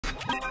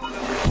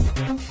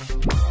Audio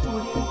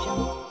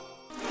Jungle.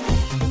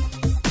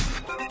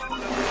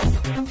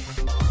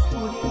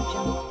 Audio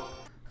Jungle.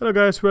 Hello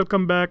guys,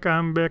 welcome back.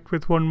 I'm back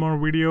with one more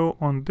video.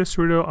 On this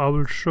video I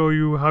will show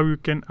you how you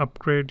can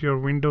upgrade your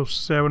Windows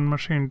 7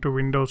 machine to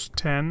Windows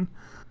 10.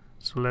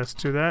 So let's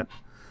do that.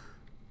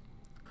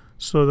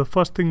 So the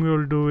first thing we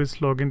will do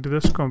is log into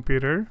this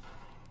computer.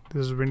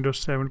 This is Windows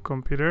 7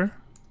 computer.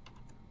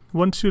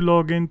 Once you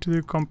log into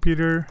the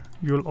computer,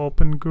 you'll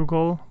open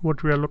Google.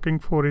 What we are looking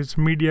for is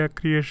Media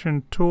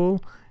Creation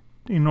Tool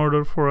in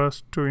order for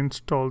us to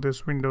install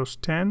this Windows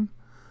 10.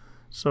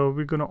 So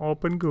we're going to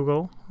open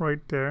Google right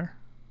there.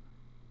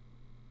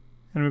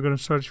 And we're going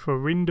to search for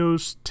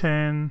Windows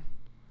 10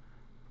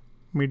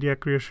 Media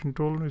Creation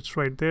Tool. It's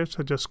right there,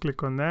 so just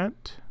click on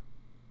that.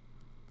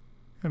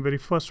 And very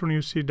first one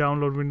you see,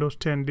 download Windows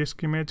 10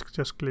 disk image,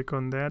 just click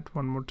on that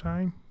one more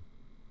time.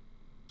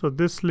 So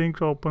this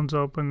link opens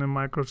up in the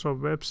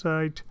Microsoft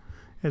website.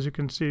 As you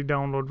can see,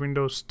 download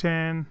Windows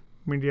 10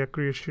 Media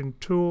Creation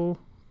Tool.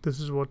 This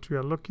is what we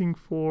are looking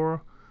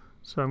for.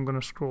 So I'm going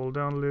to scroll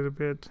down a little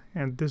bit,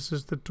 and this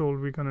is the tool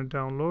we're going to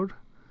download. It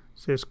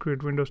says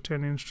create Windows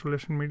 10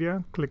 installation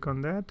media. Click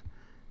on that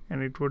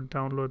and it would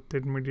download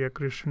the Media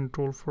Creation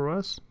Tool for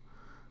us.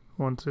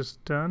 Once it's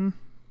done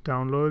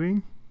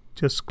downloading,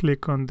 just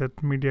click on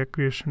that Media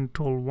Creation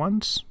Tool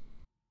once,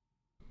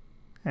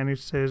 and it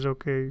says,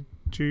 okay,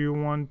 do you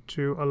want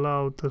to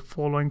allow the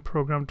following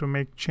program to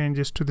make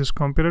changes to this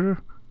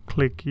computer?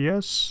 Click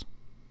yes.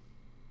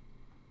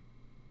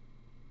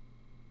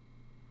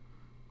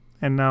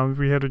 And now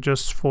we have to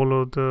just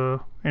follow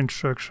the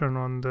instruction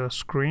on the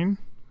screen.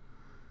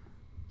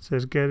 It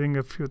says getting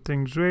a few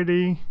things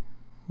ready.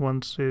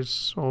 Once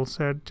it's all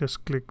set,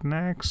 just click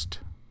next.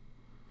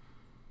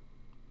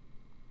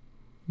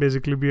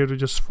 Basically we have to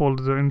just follow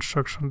the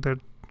instruction that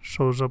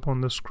shows up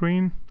on the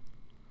screen.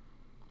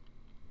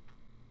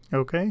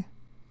 Okay,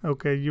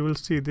 you will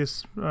see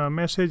this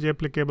message,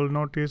 applicable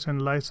notice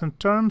and license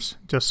terms.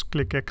 Just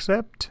click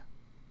accept.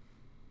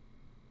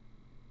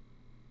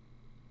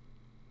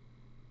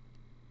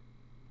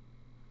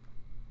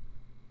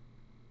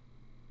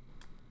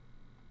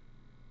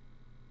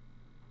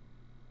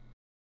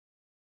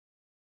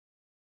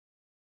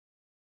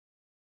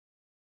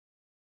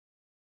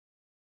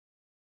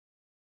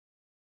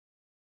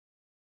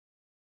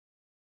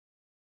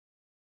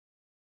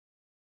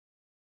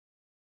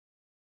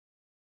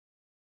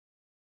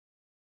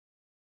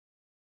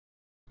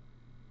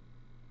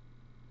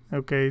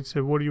 Okay,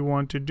 so what do you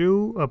want to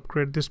do?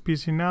 Upgrade this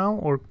PC now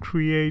or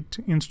create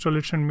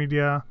installation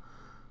media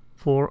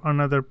for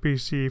another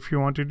PC? If you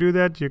want to do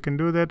that, you can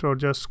do that, or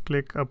just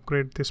click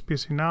upgrade this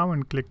PC now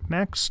and click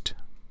next.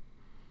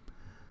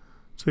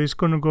 So it's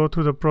going to go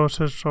through the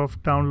process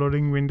of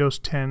downloading Windows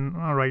 10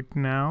 right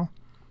now.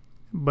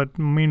 But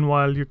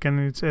meanwhile, you can,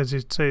 as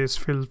it says,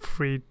 feel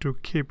free to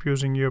keep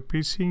using your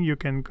PC. You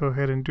can go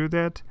ahead and do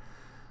that.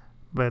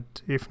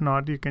 But if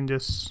not, you can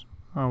just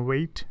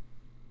wait.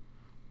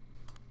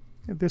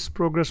 This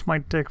progress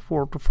might take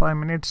 4 to 5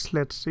 minutes.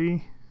 Let's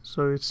see.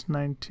 So it's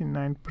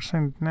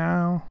 99%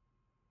 now.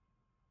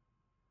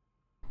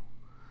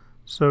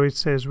 So it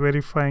says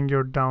verifying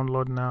your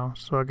download now.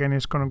 So again,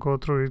 it's going to go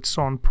through its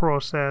own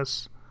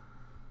process.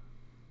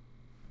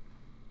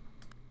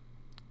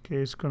 Okay,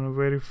 it's going to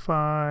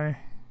verify. It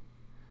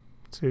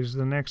says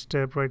the next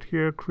step right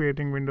here,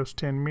 creating Windows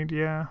 10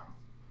 media.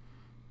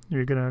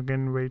 You're going to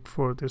again wait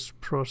for this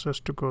process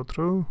to go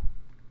through.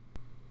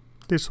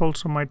 This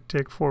also might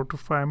take 4 to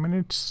 5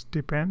 minutes,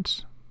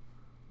 depends.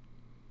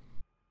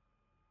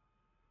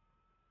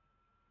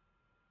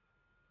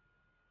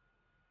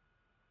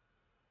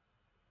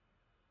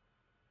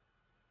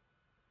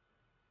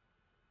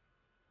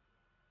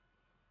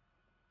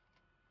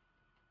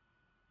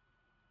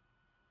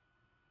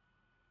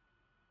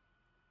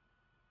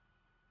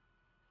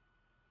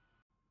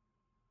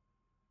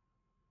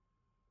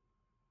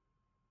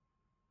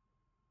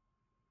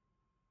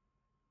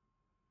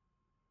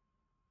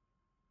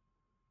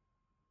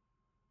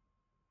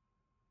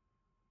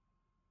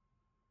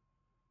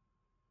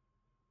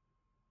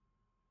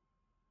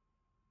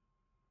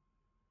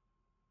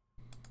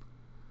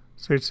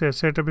 So it says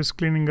setup is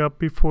cleaning up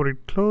before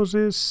it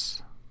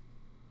closes.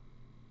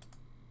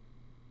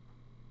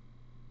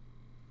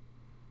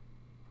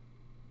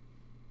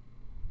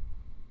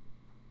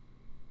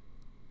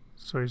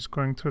 So it's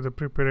going through the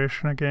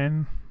preparation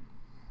again.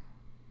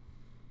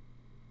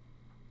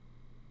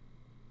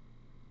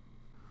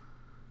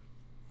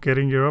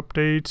 Getting your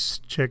updates,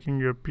 checking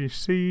your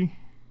PC.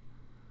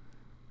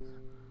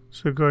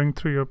 So going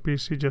through your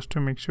PC just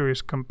to make sure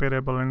it's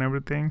compatible and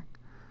everything.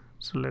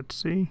 So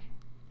let's see.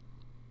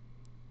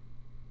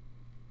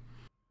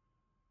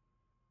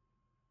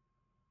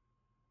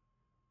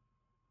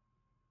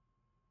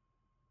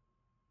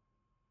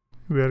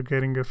 We are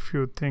getting a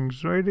few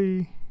things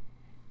ready.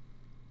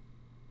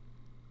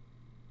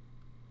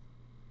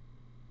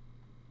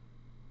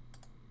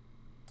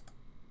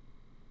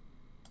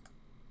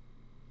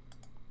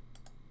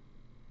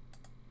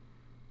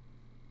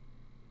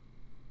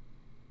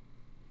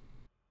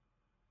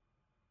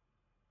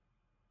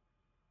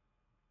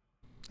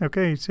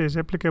 Okay, it says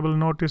applicable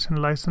notice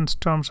and license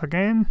terms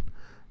again.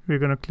 We're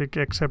gonna click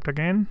accept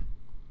again.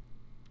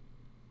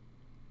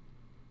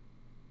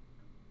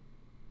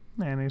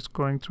 And it's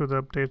going through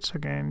the updates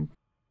again.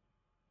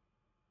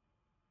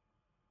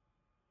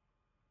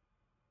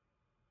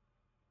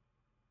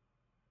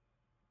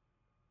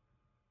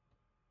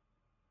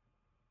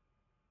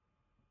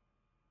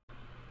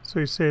 So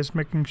it says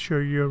making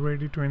sure you're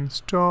ready to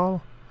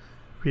install.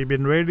 We've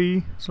been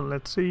ready, so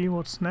let's see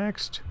what's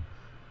next.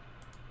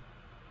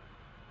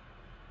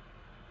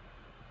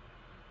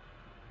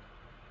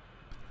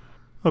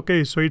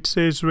 Okay, so it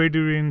says ready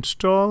to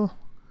install.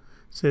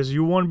 It says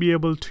you won't be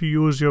able to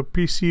use your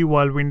PC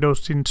while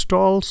Windows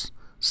installs.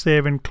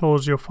 Save and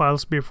close your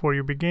files before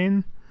you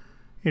begin.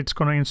 It's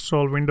gonna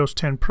install Windows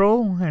 10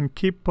 Pro and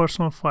keep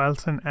personal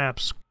files and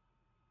apps.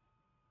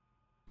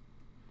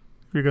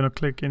 We're gonna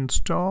click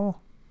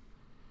install.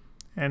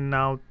 And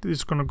now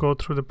it's going to go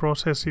through the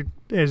process.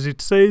 As it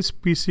says,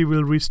 PC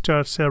will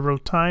restart several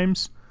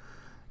times,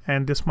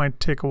 and this might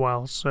take a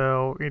while,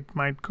 so it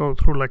might go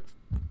through, like,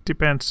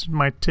 depends, it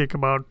might take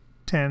about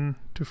 10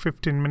 to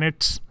 15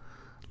 minutes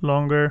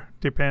longer,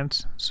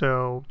 depends.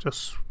 So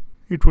just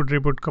it would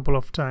reboot a couple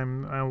of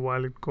times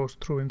while it goes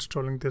through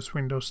installing this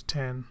Windows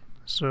 10.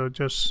 So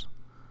just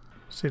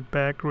sit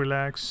back,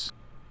 relax.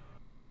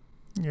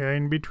 Yeah,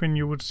 in between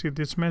you would see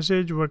this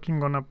message,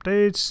 working on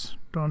updates.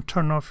 Don't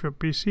turn off your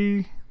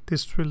PC.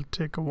 This will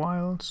take a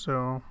while,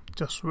 so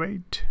just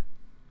wait.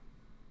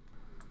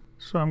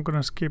 So I'm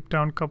gonna skip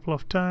down a couple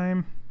of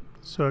times.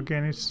 So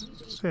again,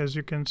 it's, as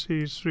you can see,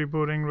 it's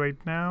rebooting right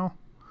now.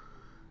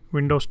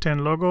 Windows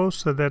 10 logo,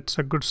 so that's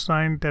a good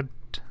sign that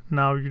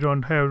now you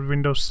don't have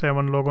Windows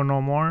 7 logo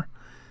no more.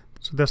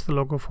 So that's the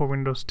logo for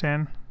Windows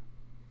 10.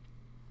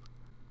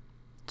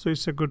 So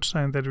it's a good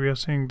sign that we are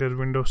seeing the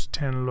Windows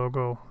 10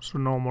 logo. So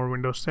no more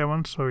Windows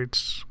 7. So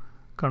it's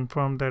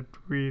confirmed that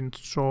we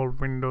installed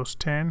Windows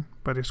 10,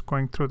 but it's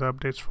going through the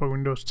updates for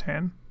Windows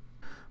 10.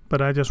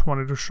 But I just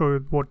wanted to show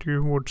you what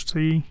you would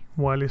see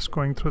while it's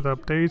going through the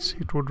updates.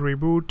 It would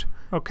reboot.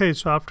 Okay,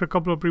 so after a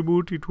couple of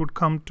reboot, it would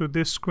come to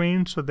this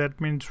screen. So that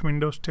means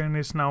Windows 10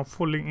 is now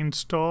fully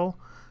installed.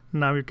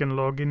 Now you can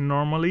log in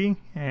normally,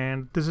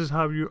 and this is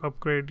how you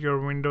upgrade your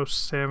Windows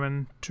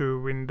 7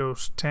 to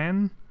Windows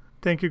 10.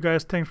 Thank you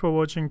guys, thanks for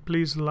watching.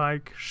 Please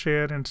like,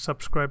 share and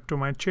subscribe to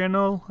my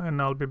channel,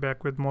 and I'll be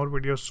back with more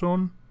videos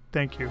soon.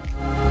 Thank you.